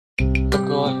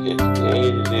Go ahead,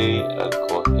 day,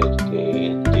 go ahead,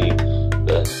 day.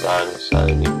 The sun is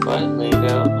shining brightly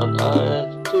down on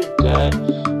us today.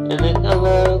 And it's a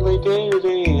lovely day,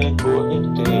 go ahead,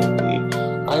 day.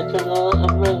 I cannot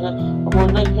imagine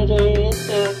what I could day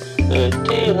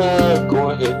go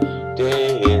ahead,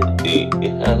 day.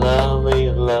 It's a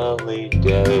lovely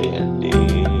day,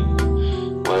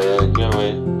 when you're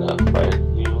in the friend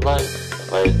you like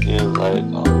a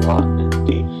lot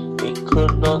indeed. It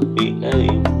could not be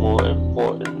any more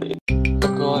important.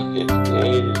 Go ahead,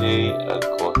 day,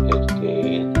 go ahead,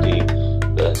 day.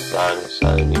 The sun is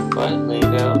shining brightly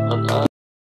down on us.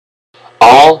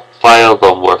 All 5 of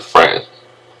them were friends,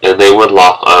 and they were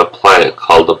lost on a planet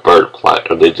called the Bird Planet,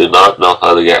 and they did not know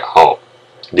how to get home.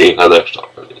 These are their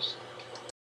stories.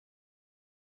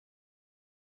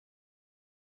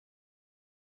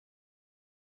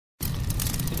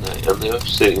 And they were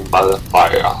sitting by the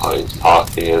fire,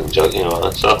 talking and joking around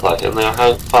and stuff like that, and they were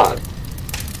having fun.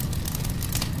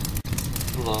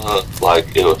 Looked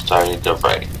like it was starting to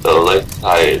rain, so they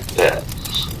decided that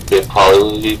they probably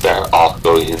would be better off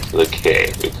going into the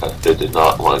cave because they did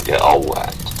not want to get all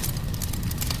wet.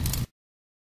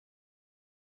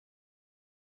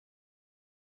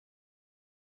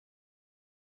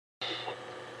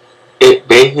 It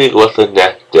basically was the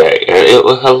next day, and it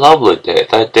was a lovely day.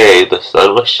 That day, the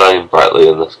sun was shining brightly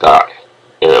in the sky,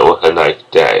 and it was a nice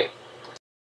day.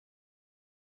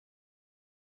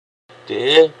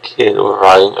 The kids were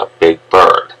riding a big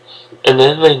bird, and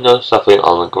then they noticed something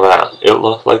on the ground. It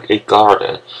looked like a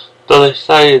garden, so they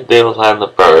decided they would land the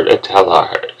bird and tell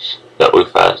others that we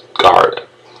found a garden.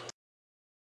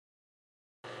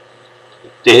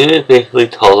 David basically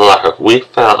told the letter, we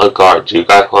found a garden, do you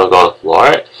guys want to go explore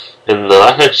it? And the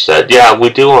letter said, yeah,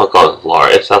 we do want to go explore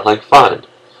it, it sounds like fun.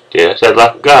 David said,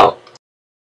 let's go.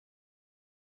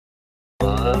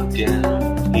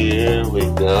 Again, here we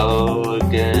go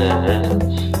again,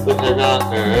 with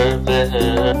another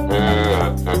adventure.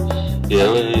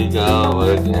 Here we go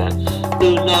again,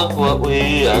 who knows what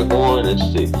we are going to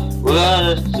see? We're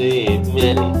going to see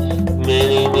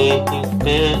many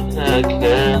things, I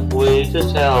can't wait to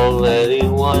tell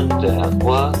anyone that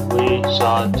what we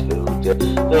saw today.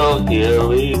 So here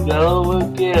we go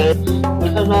again,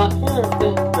 with another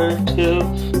adventure too,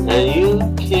 and you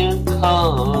can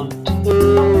come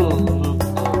too.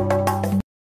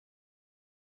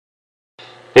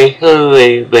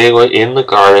 Basically, they were in the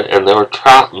garden and they were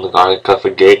trapped in the garden because the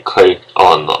gate closed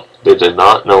on them. They did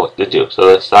not know what to do, so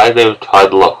they decided they would try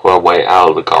to look for a way out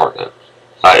of the garden.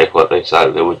 That is what they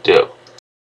decided they would do.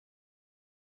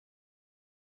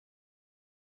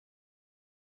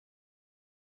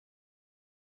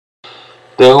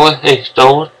 There was a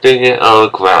stone sticking out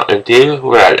of the ground, and David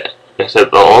read it. It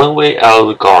said the only way out of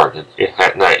the garden is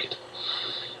at night.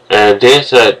 And David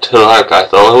said to the guys,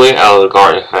 the only way out of the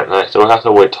garden is at night, so we'll have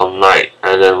to wait till night,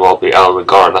 and then we'll be out of the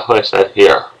garden. That's what it said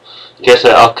here. They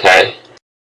said, okay.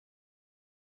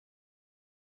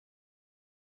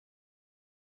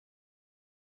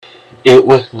 It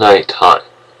was nighttime.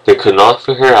 They could not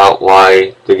figure out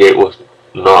why the gate was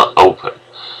not open.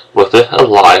 Was this a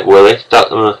lie? Were they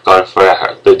stuck in the garden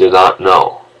forever? They did not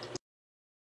know.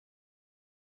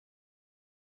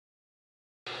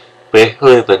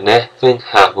 Basically, the next thing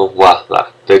happened was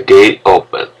that the gate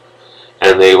opened,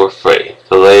 and they were free.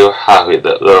 So they were happy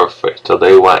that they were free. So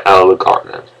they went out of the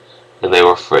garden, and they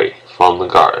were free from the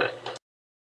garden.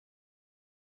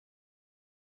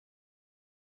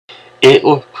 It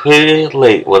was pretty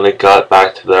late when they got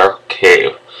back to their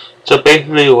cave. So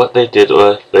basically what they did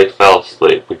was they fell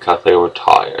asleep because they were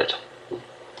tired.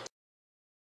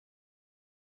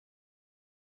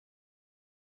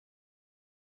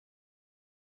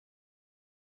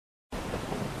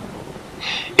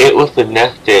 It was the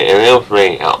next day and it was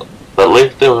raining out, but at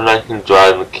least they were nice and dry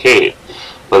in the cave.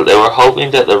 But they were hoping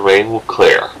that the rain would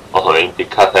clear,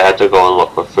 because they had to go and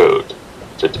look for food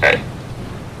today.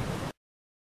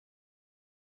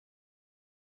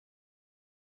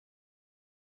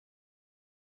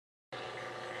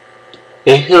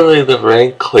 Basically the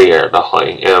rain cleared,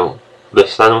 and the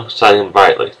sun was shining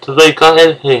brightly, so they got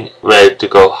everything ready to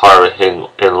go harvesting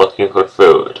and looking for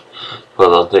food for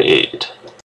them to eat.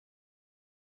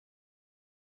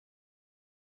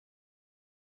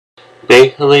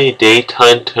 Basically,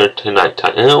 daytime turned to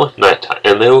nighttime, and it was nighttime,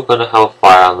 and they were going to have a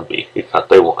fire on the beach because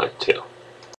they wanted to.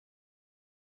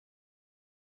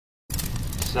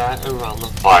 Sat around the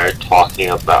fire talking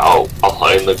about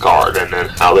in the garden and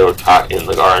how they were trapped in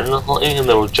the garden and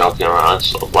they were joking around and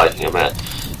stuff liking a bit.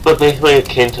 But basically it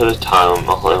came to the time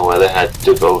where they had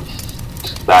to go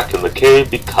back in the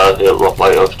cave because it looked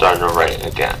like it was starting to rain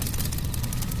again.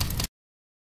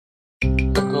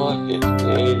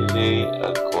 day,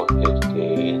 a quiet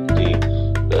day indeed.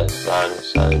 The sun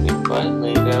is shining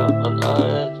brightly down on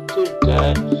us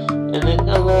today. And it's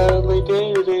a lovely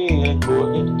day today, a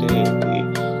quiet day indeed.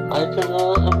 I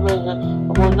cannot imagine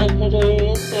what I could do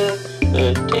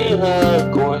a day,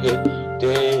 a quiet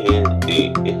day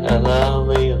indeed. It's a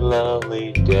lovely,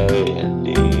 lovely day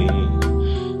indeed.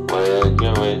 When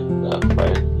you're with a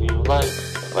friend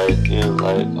you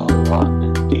like a lot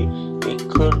indeed. It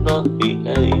could not be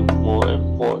any more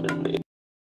important